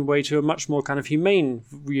kind of given way to a much more kind of humane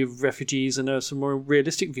view of refugees and a more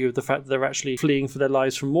realistic view of the fact that they're actually fleeing for their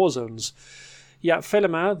lives from war zones. Jaap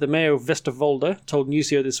Velema, the mayor of Westerwolde, told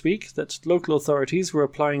Newsio this week that local authorities were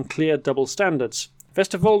applying clear double standards.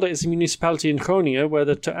 Westerwolde is a municipality in Groningen where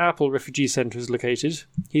the Ter Apel refugee centre is located.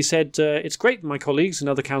 He said, "It's great my colleagues in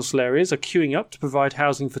other council areas are queuing up to provide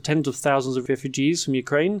housing for tens of thousands of refugees from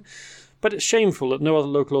Ukraine. But it's shameful that no other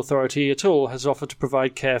local authority at all has offered to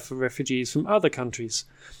provide care for refugees from other countries.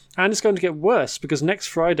 And it's going to get worse because next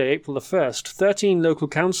Friday, April the 1st, 13 local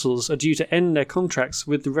councils are due to end their contracts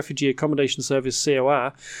with the Refugee Accommodation Service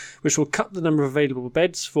COA, which will cut the number of available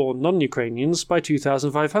beds for non-Ukrainians by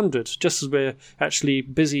 2,500, just as we're actually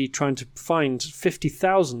busy trying to find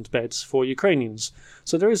 50,000 beds for Ukrainians.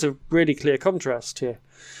 So there is a really clear contrast here.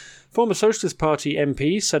 Former Socialist Party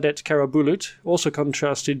MP Sadet Karabulut also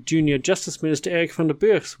contrasted Junior Justice Minister Erik van den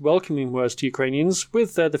Burg's welcoming words to Ukrainians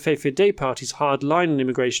with the VVD party's hard line on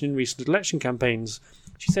immigration in recent election campaigns.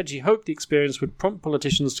 She said she hoped the experience would prompt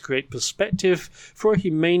politicians to create perspective for a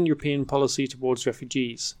humane European policy towards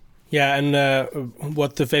refugees. Yeah, and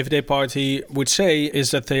what the VVD party would say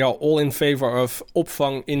is that they are all in favor of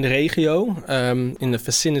opvang in de regio, in the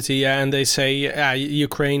vicinity. Yeah, and they say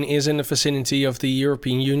Ukraine is in the vicinity of the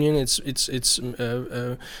European Union. It's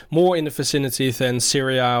more in the vicinity than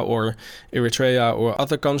Syria or Eritrea or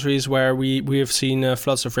other countries where we have seen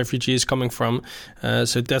floods of refugees coming from.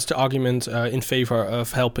 So that's the argument in favor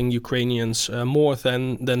of helping Ukrainians more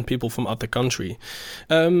than people from other country.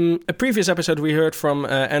 A previous episode we heard from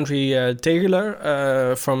Andriy Taylor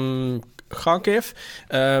from Kharkiv.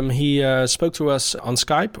 He spoke to us on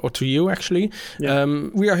Skype, or to you actually. Yeah.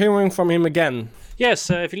 We are hearing from him again. Yes,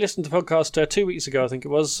 if you listened to the podcast 2 weeks ago, I think it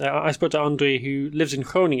was, I spoke to Andriy, who lives in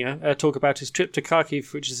Groningen, talk about his trip to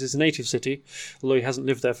Kharkiv, which is his native city, although he hasn't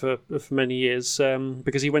lived there for many years,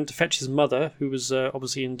 because he went to fetch his mother, who was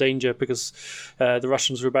obviously in danger because the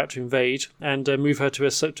Russians were about to invade, and move her to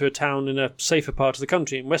a town in a safer part of the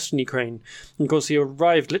country, in western Ukraine. And of course, he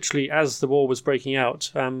arrived literally as the war was breaking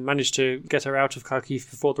out, managed to get her out of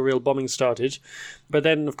Kharkiv before the real bombing started. But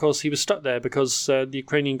then, of course, he was stuck there because the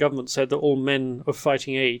Ukrainian government said that all men of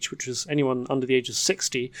fighting age, which was anyone under the age of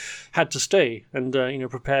 60, had to stay and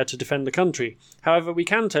prepare to defend the country. However, we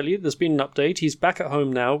can tell you there's been an update. He's back at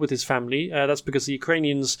home now with his family. That's because the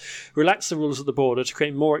Ukrainians relaxed the rules at the border to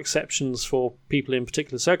create more exceptions for people in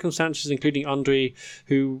particular circumstances, including Andrei,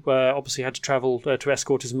 who obviously had to travel to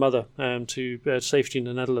escort his mother to safety in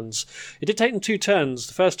the Netherlands. It did take them 2 turns.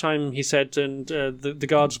 The first time, he said, and the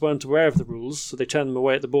guards weren't aware of the rules, so they turned them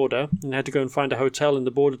away at the border and had to go and find a hotel in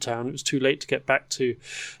the border town. It was too late to get back to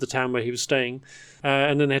the town where he was staying.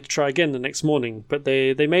 And then they had to try again the next morning. But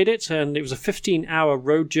they made it, and it was a 15-hour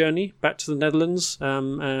road journey back to the Netherlands.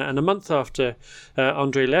 And a month after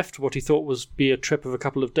Andrei left, what he thought was be a trip of a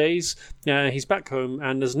couple of days, he's back home,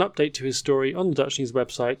 and there's an update to his story on the Dutch News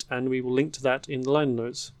website, and we will link to that in the liner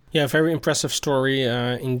notes. Yeah, very impressive story.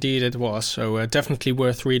 Indeed it was. So definitely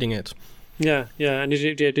worth reading it. Yeah, and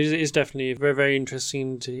it is definitely very, very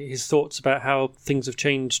interesting his thoughts about how things have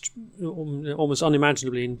changed almost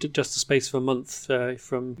unimaginably in just the space of a month,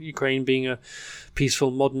 from Ukraine being a peaceful,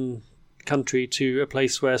 modern country to a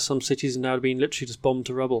place where some cities are now being literally just bombed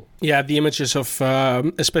to rubble. Yeah, the images of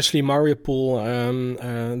especially Mariupol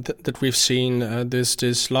that we've seen,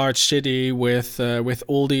 this large city with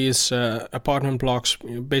all these apartment blocks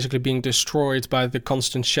basically being destroyed by the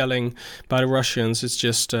constant shelling by the Russians. It's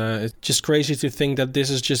just crazy to think that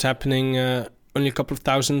this is just happening only a couple of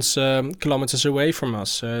thousands kilometers away from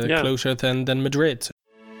us, closer than Madrid.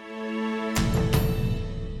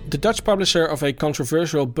 The Dutch publisher of a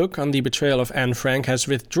controversial book on the betrayal of Anne Frank has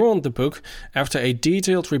withdrawn the book after a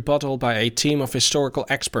detailed rebuttal by a team of historical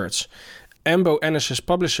experts. Ambo Ennis's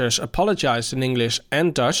publishers apologized in English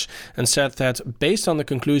and Dutch and said that, based on the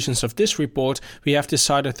conclusions of this report, we have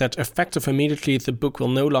decided that effective immediately the book will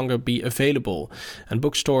no longer be available, and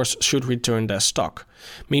bookstores should return their stock.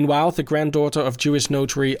 Meanwhile, the granddaughter of Jewish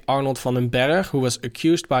notary Arnold van den Berg, who was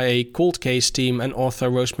accused by a cold case team and author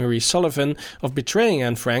Rosemary Sullivan of betraying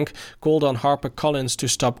Anne Frank, called on HarperCollins to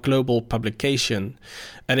stop global publication.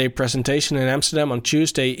 At a presentation in Amsterdam on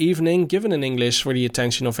Tuesday evening, given in English for the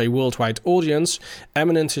attention of a worldwide audience,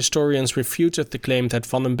 eminent historians refuted the claim that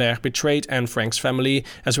Van den Berg betrayed Anne Frank's family,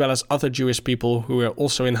 as well as other Jewish people who were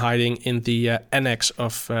also in hiding in the annex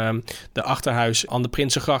of the Achterhuis on the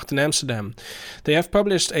Prinsengracht in Amsterdam. They have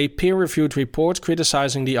published a peer-reviewed report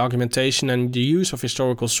criticizing the argumentation and the use of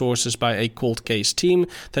historical sources by a cold case team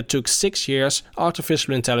that took 6 years,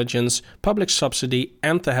 artificial intelligence, public subsidy,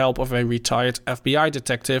 and the help of a retired FBI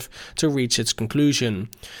detective to reach its conclusion.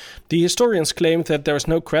 The historians claimed that there is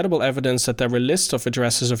no credible evidence that there were lists of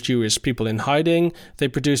addresses of Jewish people in hiding. They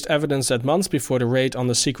produced evidence that months before the raid on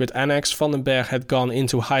the secret annex, Van den Berg had gone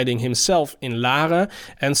into hiding himself in Laren,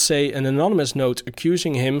 and say an anonymous note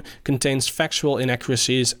accusing him contains factual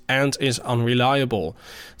inaccuracies and is unreliable.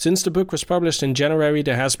 Since the book was published in January,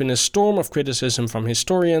 there has been a storm of criticism from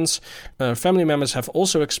historians. Family members have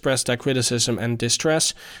also expressed their criticism and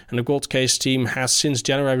distress, and the cold case team has since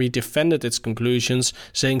January defended its conclusions,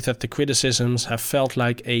 saying that the criticisms have felt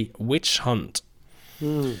like a witch hunt.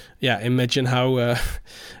 Yeah, imagine how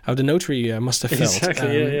the notary must have felt.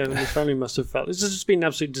 Exactly, yeah, the family must have felt. This has just been an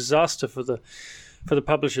absolute disaster for the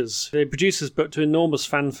publishers. They produced this book to enormous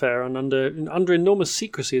fanfare and under enormous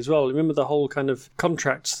secrecy as well. Remember the whole kind of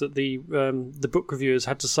contracts that the book reviewers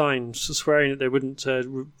had to sign, swearing that they wouldn't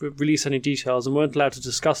release any details and weren't allowed to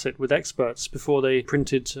discuss it with experts before they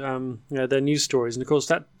printed their news stories. And of course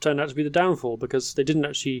that turned out to be the downfall, because they didn't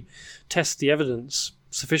actually test the evidence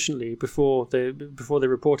sufficiently before they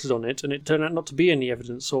reported on it, and it turned out not to be any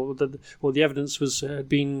evidence, or the evidence was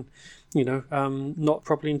being not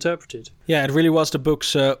properly interpreted. Yeah, it really was the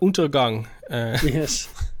book's Untergang. Yes.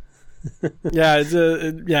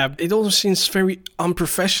 It also seems very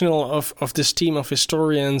unprofessional of this team of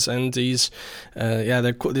historians and these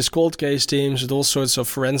this cold case teams with all sorts of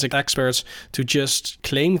forensic experts to just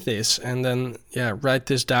claim this and then write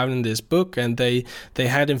this down in this book. And they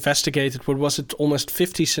had investigated, what was it, almost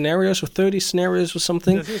 50 scenarios or 30 scenarios or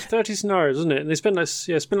something? I think it's 30 scenarios, isn't it? And they spent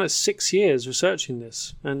like 6 years researching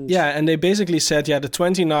this. And they basically said the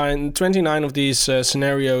 29 of these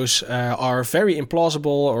scenarios are very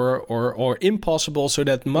implausible or impossible, so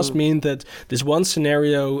that must mean that this one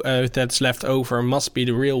scenario that's left over must be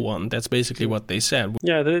the real one. That's basically what they said.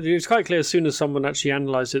 Yeah, it was quite clear as soon as someone actually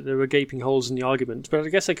analysed it, there were gaping holes in the argument. But I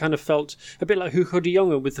guess they kind of felt a bit like Hugo de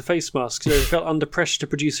Jonge with the face masks. They felt under pressure to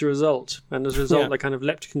produce a result, and as a result they kind of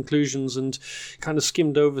leapt to conclusions and kind of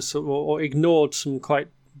skimmed over or ignored some quite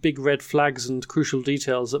big red flags and crucial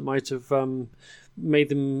details that might have made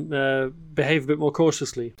them behave a bit more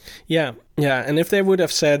cautiously. Yeah, and if they would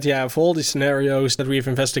have said, of all the scenarios that we've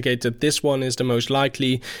investigated, this one is the most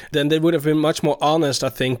likely, then they would have been much more honest, I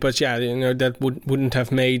think. But that wouldn't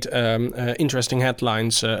have made interesting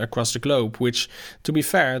headlines across the globe, which, to be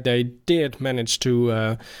fair, they did manage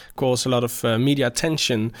to cause a lot of media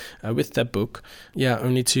attention with that book.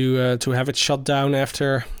 Only to have it shut down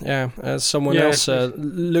after someone else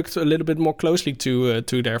looked a little bit more closely to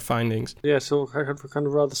their findings. Yeah, so kind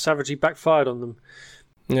of rather savagely backfired on them.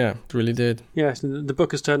 Yeah, it really did. Yeah, the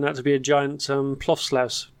book has turned out to be a giant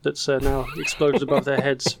Plofslaus that's now exploded above their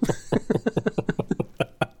heads.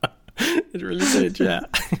 It really did, yeah.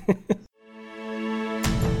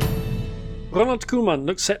 Ronald Koeman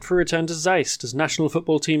looks set for a return to Zeist as national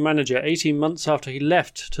football team manager 18 months after he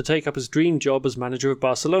left to take up his dream job as manager of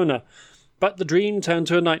Barcelona. But the dream turned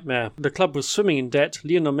to a nightmare. The club was swimming in debt,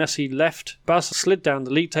 Lionel Messi left, Barca slid down the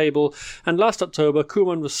league table, and last October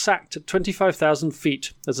Koeman was sacked at 25,000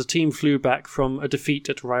 feet as the team flew back from a defeat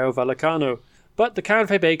at Rayo Vallecano. But the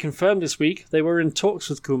KNVB confirmed this week they were in talks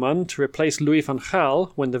with Koeman to replace Louis van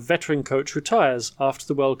Gaal when the veteran coach retires after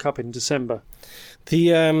the World Cup in December.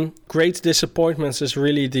 The great disappointments is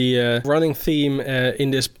really the running theme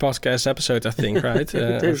in this podcast episode, I think, right?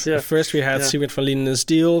 It is, yeah. First we had Siewert van Lieden's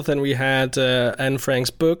deal, then we had Anne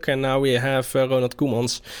Frank's book, and now we have Ronald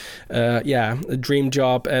Koeman's dream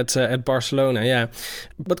job at Barcelona,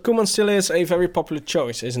 But Koeman still is a very popular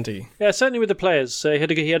choice, isn't he? Yeah, certainly with the players. He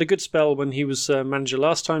had a good spell when he was manager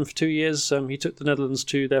last time for 2 years. He took the Netherlands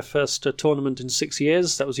to their first tournament in 6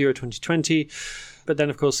 years. That was Euro 2020. But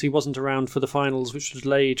then, of course, he wasn't around for the finals, which was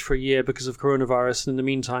delayed for a year because of coronavirus. And in the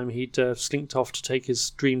meantime, he'd slinked off to take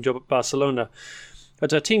his dream job at Barcelona.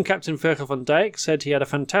 But team captain Virgil van Dijk said he had a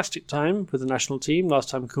fantastic time with the national team last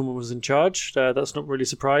time Koeman was in charge. That's not really a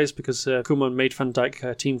surprise because Koeman made Van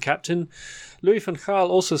Dijk team captain. Louis van Gaal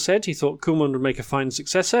also said he thought Koeman would make a fine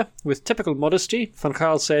successor. With typical modesty, Van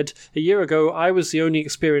Gaal said, "A year ago I was the only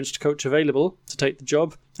experienced coach available to take the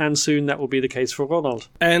job, and soon that will be the case for Ronald."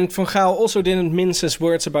 And Van Gaal also didn't mince his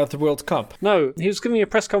words about the World Cup. No, he was giving a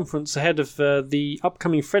press conference ahead of the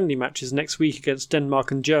upcoming friendly matches next week against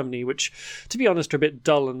Denmark and Germany, which, to be honest, are a bit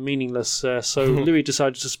dull and meaningless. So Louis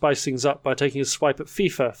decided to spice things up by taking a swipe at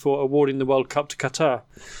FIFA for awarding the World Cup to Qatar.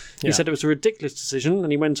 He said it was a ridiculous decision,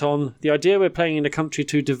 and he went on, "The idea we're playing in a country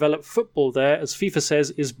to develop football there, as FIFA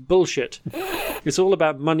says, is bullshit. It's all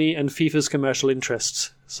about money and FIFA's commercial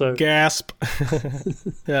interests." So gasp.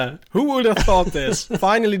 Yeah. Who would have thought this?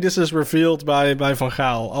 Finally, this is revealed by Van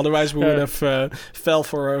Gaal. Otherwise, we would have fell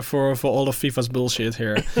for all of FIFA's bullshit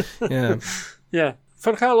here. Yeah. Yeah.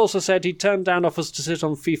 Van Gaal also said he turned down offers to sit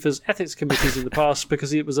on FIFA's ethics committees in the past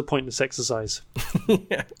because it was a pointless exercise.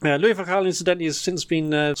 Louis van Gaal, incidentally, has since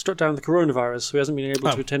been struck down with the coronavirus, so he hasn't been able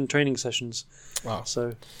to attend training sessions. Wow.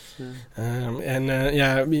 So,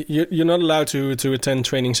 you're not allowed to attend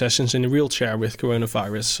training sessions in a wheelchair with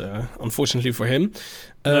coronavirus, unfortunately for him.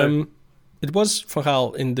 No. It was Van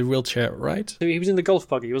Gaal in the wheelchair, right? He was in the golf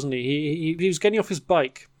buggy, wasn't he? He was getting off his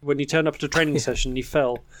bike when he turned up at a training session. He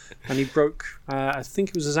fell and he broke, I think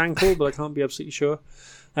it was his ankle, but I can't be absolutely sure.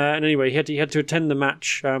 And anyway, he had to attend the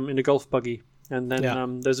match in a golf buggy. And then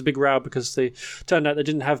there was a big row because they turned out they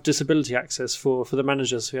didn't have disability access for the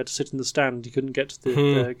managers, who had to sit in the stand. He couldn't get to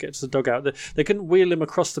the dugout. They couldn't wheel him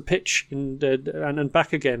across the pitch and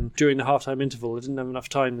back again during the halftime interval. They didn't have enough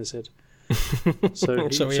time, they said. So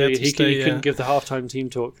he couldn't give the halftime team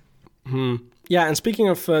talk. Yeah, and speaking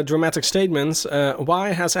of dramatic statements,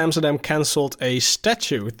 why has Amsterdam cancelled a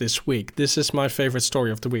statue this week? This is my favorite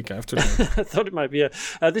story of the week, I have to admit. I thought it might be.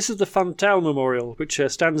 This is the Van Tuyl Memorial, which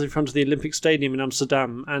stands in front of the Olympic Stadium in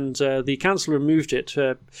Amsterdam, and the council removed it.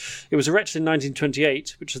 It was erected in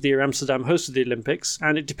 1928, which is the year Amsterdam hosted the Olympics,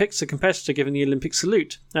 and it depicts a competitor giving the Olympic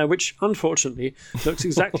salute, which, unfortunately, looks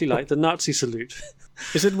exactly like the Nazi salute.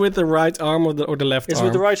 Is it with the right arm or the left arm? It's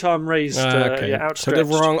with the right arm raised, outstretched. So the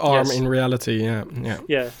wrong arm in reality,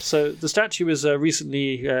 Yeah, so the statue was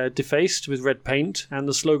recently defaced with red paint, and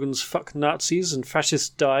the slogans "Fuck Nazis" and "Fascists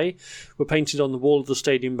Die" were painted on the wall of the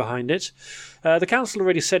stadium behind it. The council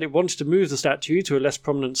already said it wanted to move the statue to a less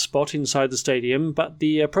prominent spot inside the stadium, but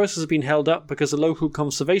the process has been held up because the local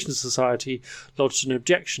conservation society lodged an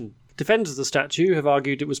objection. Defenders of the statue have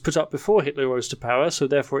argued it was put up before Hitler rose to power, so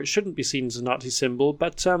therefore it shouldn't be seen as a Nazi symbol,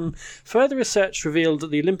 but further research revealed that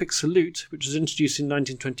the Olympic salute, which was introduced in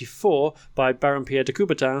 1924 by Baron Pierre de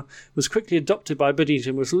Coubertin, was quickly adopted by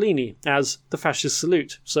Benito Mussolini as the fascist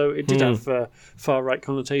salute, so it did have far-right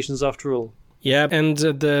connotations after all. Yeah, and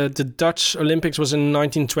the Dutch Olympics was in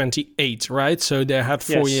 1928, right? So they had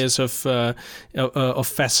 4 years of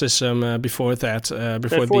fascism before that,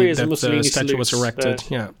 before the statue was erected.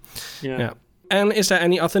 Yeah. And is there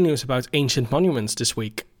any other news about ancient monuments this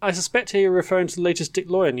week? I suspect here you're referring to the latest Dick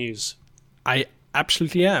Lawyer news. I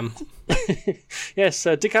absolutely am. Yes,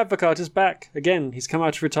 Dick Advocaat is back again. He's come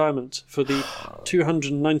out of retirement for the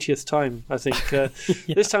 290th time, I think.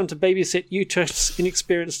 This time to babysit Utrecht's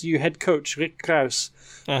inexperienced new head coach, Rick Kraus.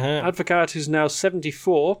 Advocaat, who's now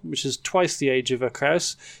 74, which is twice the age of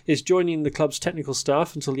Kraus, is joining the club's technical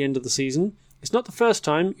staff until the end of the season. It's not the first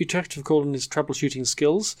time Utrecht have called on his troubleshooting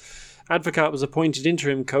skills. Advocaat was appointed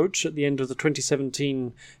interim coach at the end of the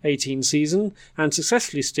 2017-18 season and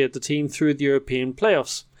successfully steered the team through the European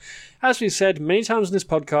playoffs. As we've said many times in this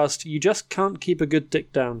podcast, you just can't keep a good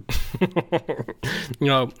Dick down.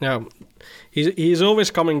 No. He's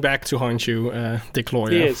always coming back to haunt you, Dick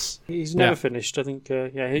Lawyer. He is. He's never finished. I think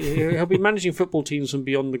he'll be managing football teams from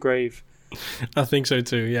beyond the grave. I think so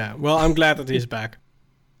too, yeah. Well, I'm glad that he's back.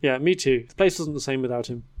 Yeah, me too. The place wasn't the same without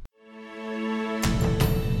him.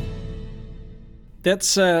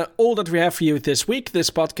 That's all that we have for you this week.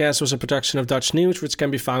 This podcast was a production of Dutch News, which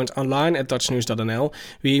can be found online at dutchnews.nl.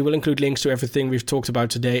 We will include links to everything we've talked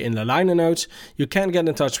about today in the liner notes. You can get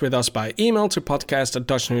in touch with us by email to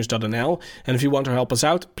podcast@dutchnews.nl. And if you want to help us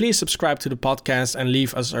out, please subscribe to the podcast and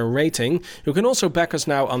leave us a rating. You can also back us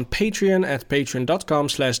now on Patreon at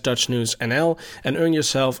patreon.com/dutchnewsnl and earn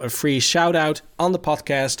yourself a free shout out on the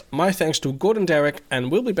podcast. My thanks to Gordon Derrick,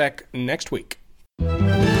 and we'll be back next week.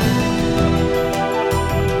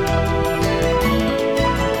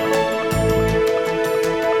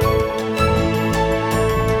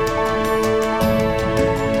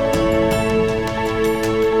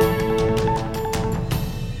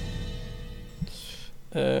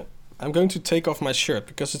 I'm going to take off my shirt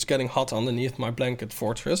because it's getting hot underneath my blanket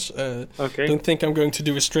fortress. Okay. Don't think I'm going to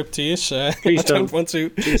do a striptease. Please don't. I don't want to.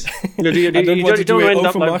 Please. You don't end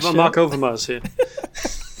up like Mark Overmars here.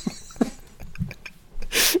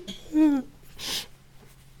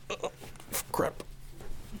 Crap.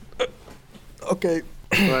 Okay.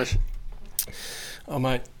 Right. Oh,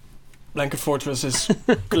 my blanket fortress is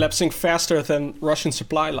collapsing faster than Russian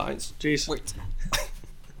supply lines. Jeez. Wait.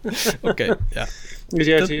 Okay, yeah.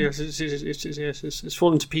 Yes, it's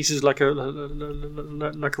fallen to pieces like a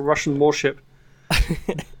Russian warship.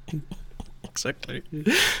 Exactly.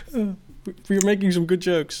 We're making some good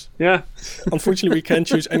jokes. Yeah. Unfortunately, we can't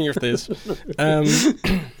choose any of this.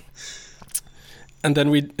 And then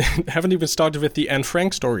we haven't even started with the Anne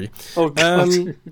Frank story. Oh, God.